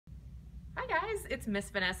guys, it's Miss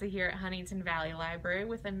Vanessa here at Huntington Valley Library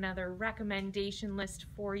with another recommendation list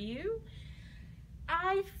for you.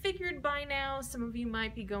 I figured by now some of you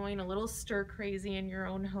might be going a little stir crazy in your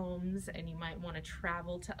own homes and you might want to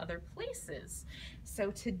travel to other places.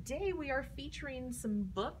 So today we are featuring some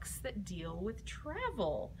books that deal with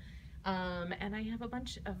travel. And I have a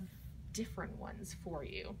bunch of different ones for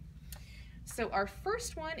you. So our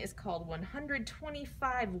first one is called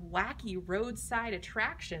 125 Wacky Roadside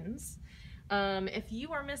Attractions. If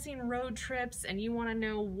you are missing road trips and you want to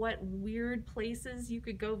know what weird places you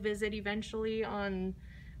could go visit eventually on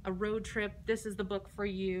a road trip, this is the book for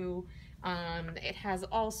you. It has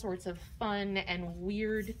all sorts of fun and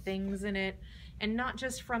weird things in it, and not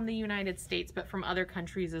just from the United States, but from other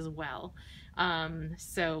countries as well.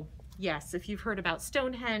 So yes, if you've heard about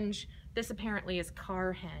Stonehenge, this apparently is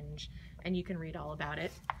Carhenge, and you can read all about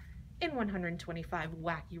it in 125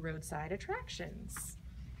 Wacky Roadside Attractions.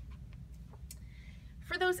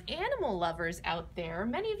 For those animal lovers out there,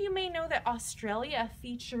 many of you may know that Australia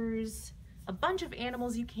features a bunch of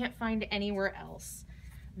animals you can't find anywhere else.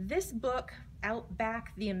 This book,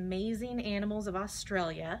 Outback, The Amazing Animals of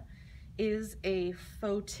Australia, is a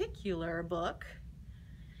photicular book.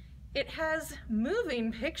 It has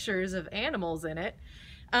moving pictures of animals in it,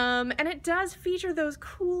 and it does feature those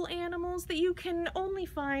cool animals that you can only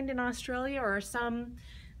find in Australia, or some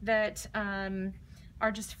that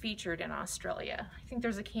are just featured in Australia. I think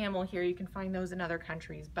there's a camel here. You can find those in other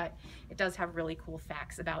countries, but it does have really cool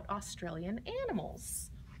facts about Australian animals.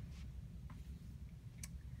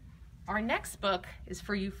 Our next book is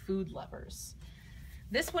for you food lovers.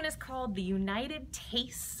 This one is called The United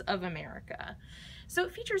Tastes of America. So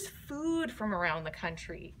it features food from around the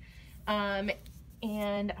country. And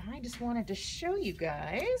I just wanted to show you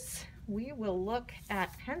guys, we will look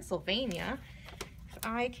at Pennsylvania. If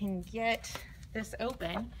I can get this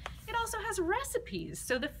open. It also has recipes.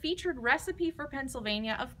 So the featured recipe for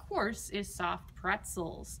Pennsylvania, of course, is soft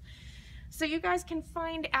pretzels. So you guys can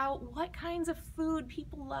find out what kinds of food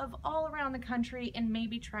people love all around the country and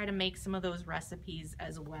maybe try to make some of those recipes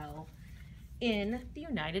as well. In The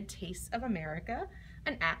United Tastes of America,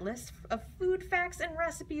 an atlas of food facts and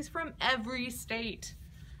recipes from every state.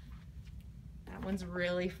 That one's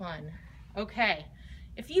really fun. Okay,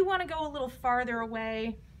 if you want to go a little farther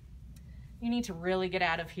away, you need to really get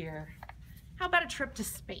out of here. How about a trip to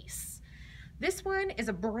space? This one is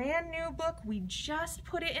a brand new book. We just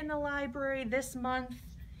put it in the library this month.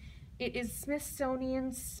 It is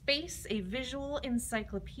Smithsonian's Space, a Visual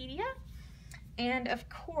Encyclopedia. And of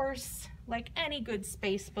course, like any good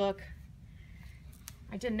space book,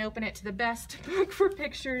 I didn't open it to the best book for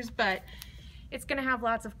pictures, but it's gonna have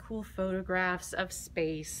lots of cool photographs of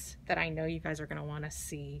space that I know you guys are gonna wanna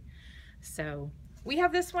see. So we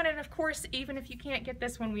have this one, and of course, even if you can't get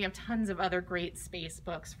this one, we have tons of other great space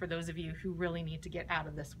books for those of you who really need to get out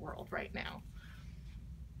of this world right now.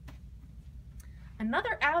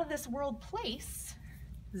 Another out of this world place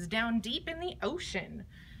is Down Deep in the Ocean.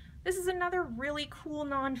 This is another really cool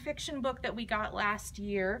nonfiction book that we got last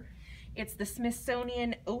year. It's the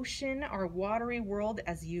Smithsonian Ocean, Our Watery World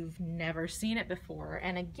as You've Never Seen It Before.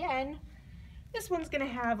 And again, this one's gonna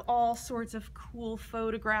have all sorts of cool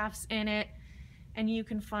photographs in it, and you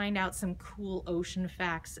can find out some cool ocean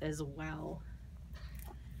facts as well.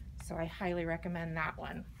 So I highly recommend that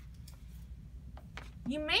one.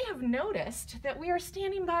 You may have noticed that we are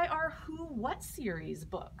standing by our Who What series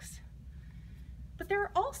books. But there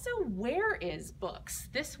are also Where Is books.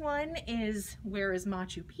 This one is Where is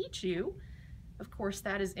Machu Picchu? Of course,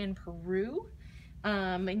 that is in Peru.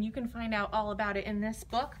 And you can find out all about it in this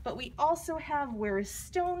book, but we also have Where is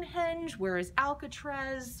Stonehenge, Where is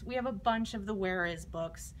Alcatraz. We have a bunch of the Where Is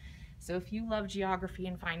books. So if you love geography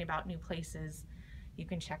and find about new places, you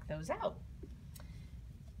can check those out.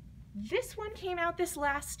 This one came out this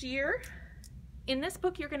last year. In this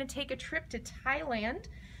book, you're going to take a trip to Thailand.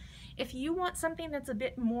 If you want something that's a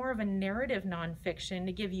bit more of a narrative nonfiction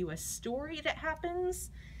to give you a story that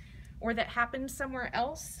happens or that happened somewhere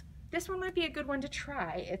else, this one might be a good one to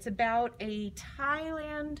try. It's about a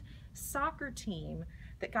Thailand soccer team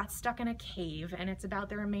that got stuck in a cave, and it's about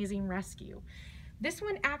their amazing rescue. This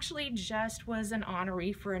one actually just was an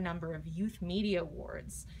honoree for a number of youth media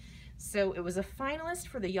awards. So it was a finalist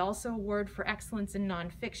for the Yalso Award for Excellence in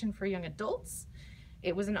Nonfiction for Young Adults.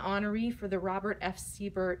 It was an honoree for the Robert F.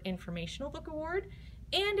 Siebert Informational Book Award,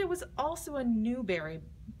 and it was also a Newbery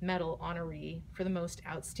Medal honoree for the most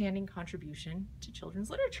outstanding contribution to children's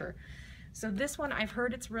literature. So this one, I've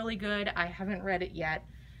heard it's really good. I haven't read it yet,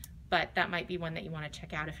 but that might be one that you want to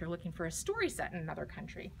check out if you're looking for a story set in another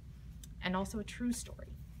country, and also a true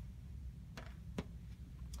story.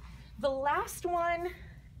 The last one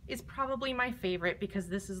is probably my favorite because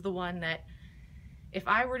this is the one that if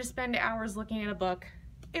I were to spend hours looking at a book,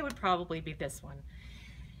 it would probably be this one.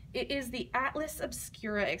 It is the Atlas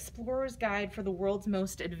Obscura Explorer's Guide for the World's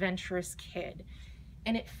Most Adventurous Kid.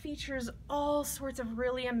 And it features all sorts of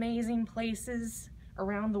really amazing places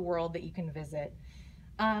around the world that you can visit.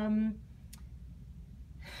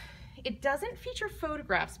 It doesn't feature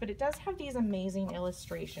photographs, but it does have these amazing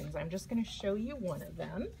illustrations. I'm just going to show you one of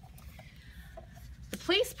them. The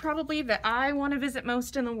place probably that I want to visit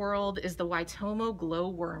most in the world is the Waitomo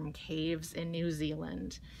glowworm caves in New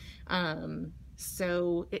Zealand.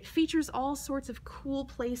 So it features all sorts of cool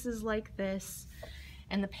places like this.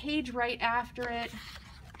 And the page right after it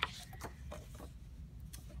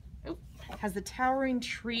has the towering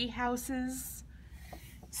tree houses.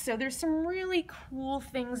 So there's some really cool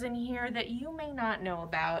things in here that you may not know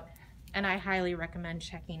about, and I highly recommend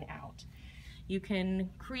checking out. You can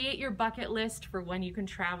create your bucket list for when you can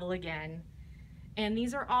travel again. And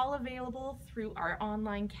these are all available through our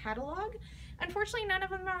online catalog. Unfortunately, none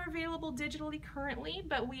of them are available digitally currently,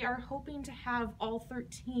 but we are hoping to have all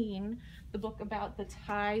 13, the book about the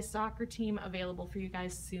Thai soccer team, available for you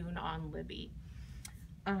guys soon on Libby.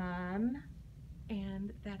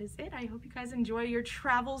 And that is it. I hope you guys enjoy your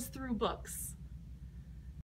travels through books.